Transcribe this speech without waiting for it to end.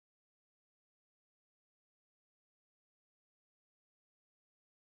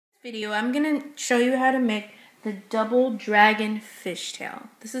Video, I'm going to show you how to make the double dragon fishtail.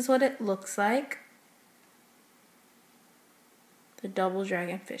 This is what it looks like. The double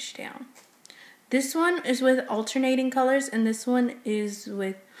dragon fishtail. This one is with alternating colors, and this one is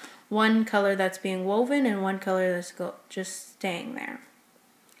with one color that's being woven and one color that's just staying there.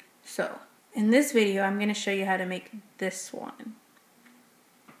 So, in this video, I'm going to show you how to make this one.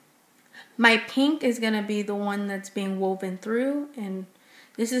 My pink is going to be the one that's being woven through, and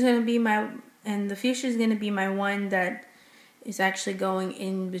this is going to be and the fuchsia is going to be my one that is actually going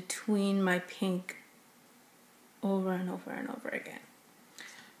in between my pink over and over and over again.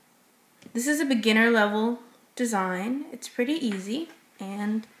 This is a beginner level design. It's pretty easy,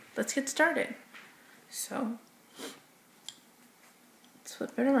 and let's get started. So, let's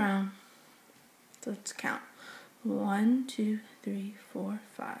flip it around. So let's count. 1, 2, 3, 4,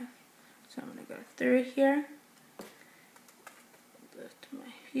 5. So I'm going to go through here. Lift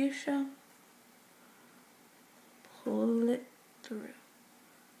my fuchsia, pull it through.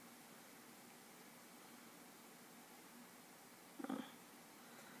 Oh,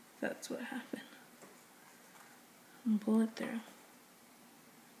 that's what happened. And pull it through.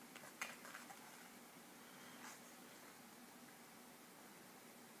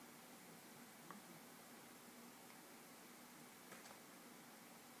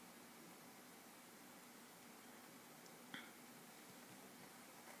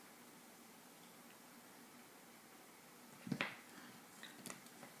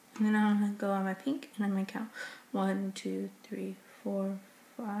 And then I'm going to go on my pink and I'm going to count 1, 2, 3, 4,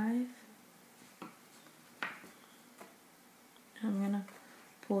 5. I'm going to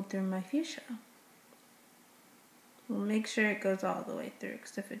pull through my fuchsia. We'll make sure it goes all the way through,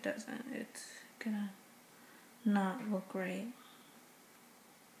 because if it doesn't, it's going to not look right.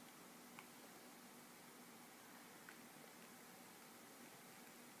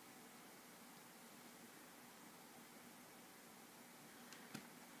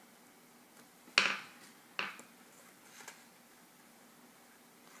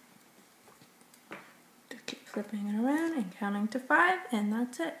 Flipping it around and counting to 5, and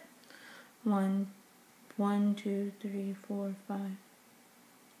that's it. 1, 2, 3, 4, 5.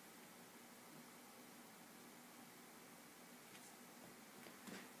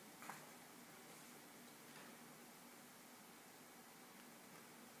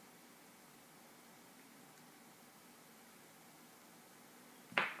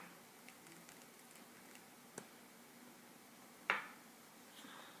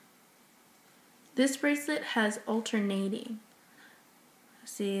 This bracelet has alternating.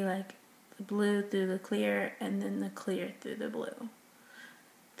 See, like the blue through the clear and then the clear through the blue.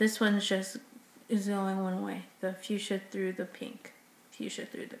 This one's just is going one way. The fuchsia through the pink. Fuchsia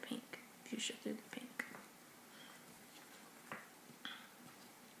through the pink. Fuchsia through the pink.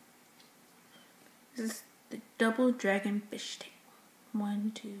 This is the double dragon fishtail.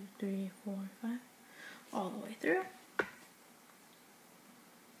 1, 2, 3, 4, 5. All the way through.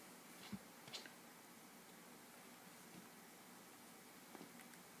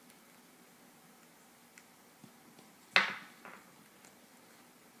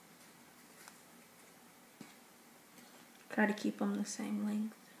 Try to keep them the same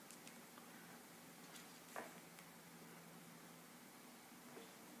length.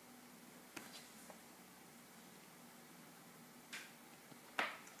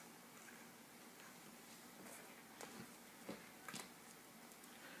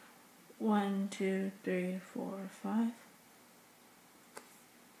 One, 2, 3, 4, 5.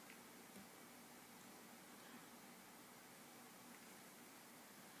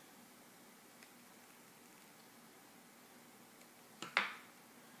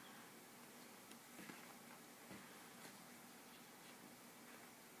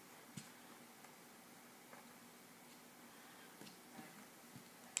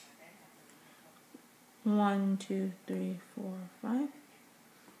 One, 2, 3, 4, 5.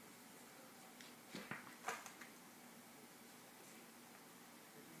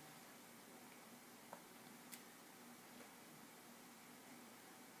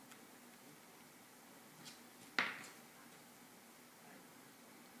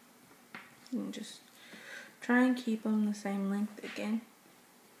 And just try and keep them the same length again.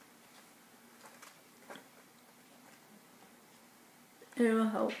 It will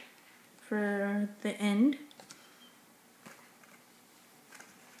help for the end.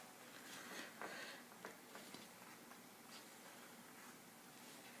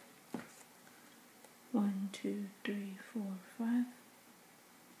 One, 2, 3, 4, 5.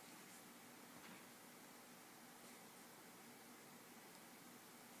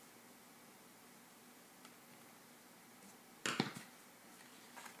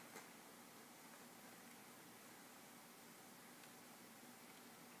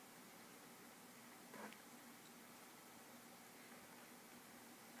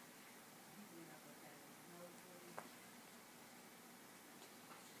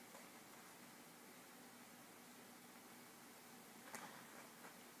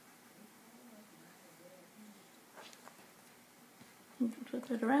 Flip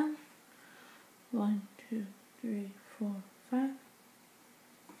it around. 1, 2, 3, 4, 5.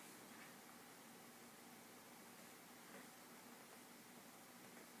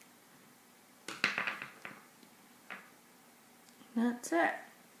 That's it.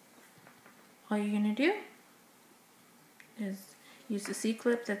 All you're going to do is use the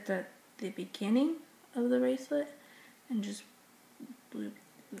C-clip at the beginning of the bracelet and just loop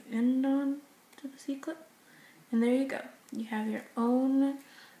the end on to the C-clip. And there you go. You have your own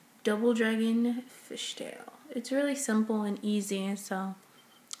double dragon fishtail. It's really simple and easy, and so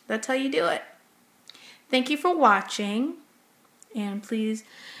that's how you do it. Thank you for watching, and please,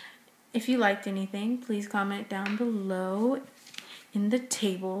 if you liked anything, please comment down below in the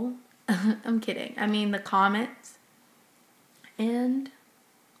table. I'm kidding. I mean the comments. And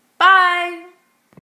bye!